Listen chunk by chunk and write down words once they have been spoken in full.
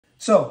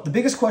So the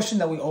biggest question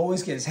that we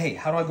always get is, hey,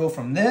 how do I go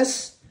from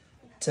this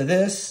to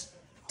this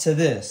to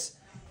this?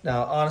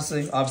 Now,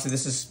 honestly, obviously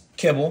this is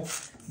Kibble.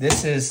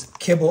 This is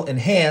Kibble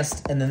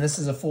enhanced, and then this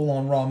is a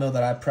full-on raw meal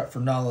that I prep for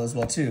Nala as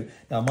well too.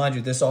 Now, mind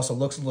you, this also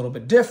looks a little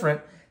bit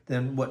different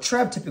than what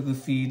Trev typically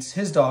feeds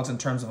his dogs in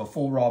terms of a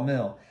full raw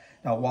meal.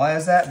 Now, why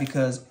is that?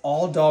 Because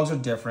all dogs are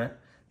different,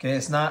 okay?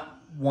 It's not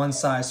one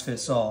size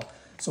fits all.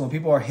 So when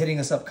people are hitting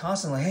us up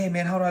constantly, hey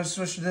man, how do I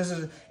switch to this?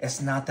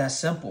 It's not that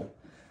simple.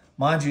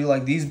 Mind you,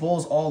 like these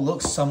bowls all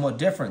look somewhat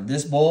different.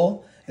 This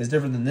bowl is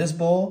different than this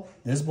bowl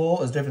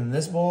is different than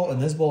this bowl,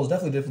 and this bowl is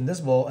definitely different than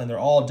this bowl, and they're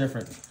all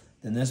different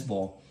than this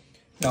bowl.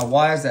 Now,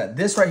 why is that?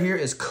 This right here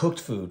is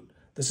cooked food.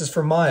 This is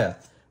for Maya.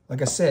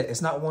 Like I said,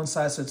 it's not one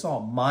size fits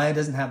all. Maya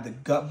doesn't have the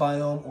gut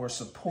biome or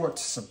support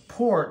to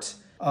support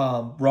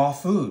raw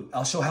food.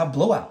 Else she'll have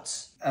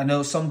blowouts. I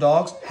know some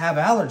dogs have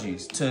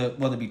allergies to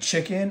whether it be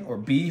chicken or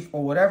beef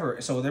or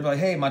whatever. So they're like,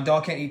 hey, my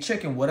dog can't eat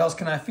chicken. What else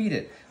can I feed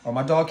it? Or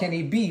my dog can't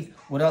eat beef.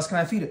 What else can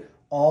I feed it?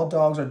 All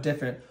dogs are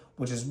different,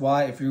 which is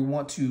why if you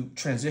want to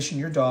transition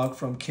your dog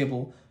from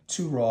kibble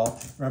to raw,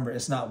 remember,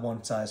 it's not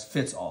one size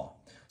fits all.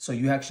 So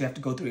you actually have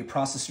to go through a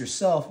process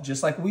yourself,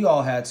 just like we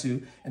all had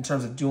to, in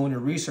terms of doing your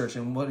research.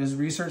 And what is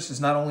research? It's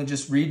not only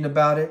just reading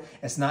about it.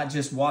 It's not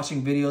just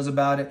watching videos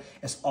about it.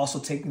 It's also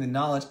taking the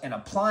knowledge and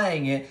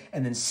applying it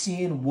and then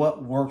seeing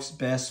what works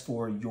best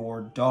for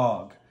your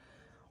dog.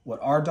 What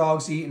our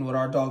dogs eat and what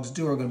our dogs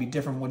do are going to be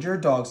different from what your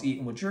dogs eat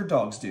and what your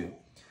dogs do.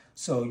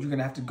 So you're going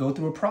to have to go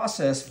through a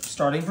process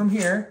starting from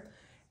here,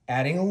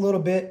 adding a little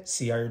bit,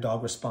 see how your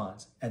dog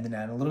responds. And then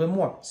adding a little bit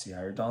more, see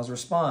how your dog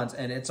responds.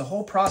 And it's a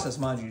whole process,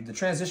 mind you. The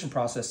transition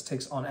process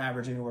takes on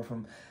average anywhere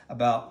from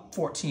about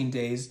 14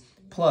 days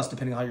plus,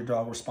 depending on how your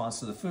dog responds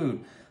to the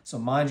food. So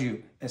mind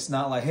you, it's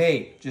not like,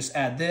 hey, just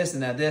add this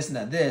and add this and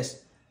add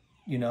this.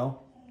 You know,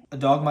 a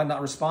dog might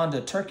not respond to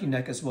a turkey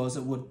neck as well as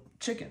it would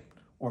chicken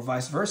or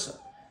vice versa.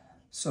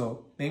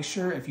 So make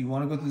sure if you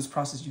want to go through this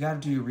process, you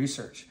got to do your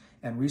research.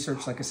 And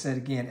research, like I said,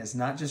 again, is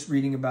not just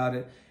reading about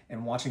it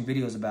and watching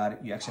videos about it.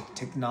 You actually have to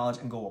take the knowledge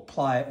and go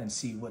apply it and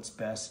see what's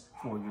best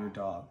for your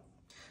dog.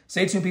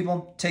 Stay tuned,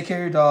 people. Take care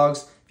of your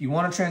dogs. If you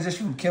want to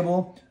transition from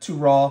kibble to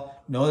raw,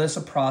 know that's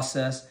a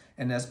process.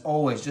 And as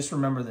always, just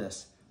remember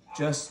this.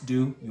 Just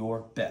do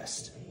your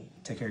best.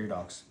 Take care of your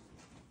dogs.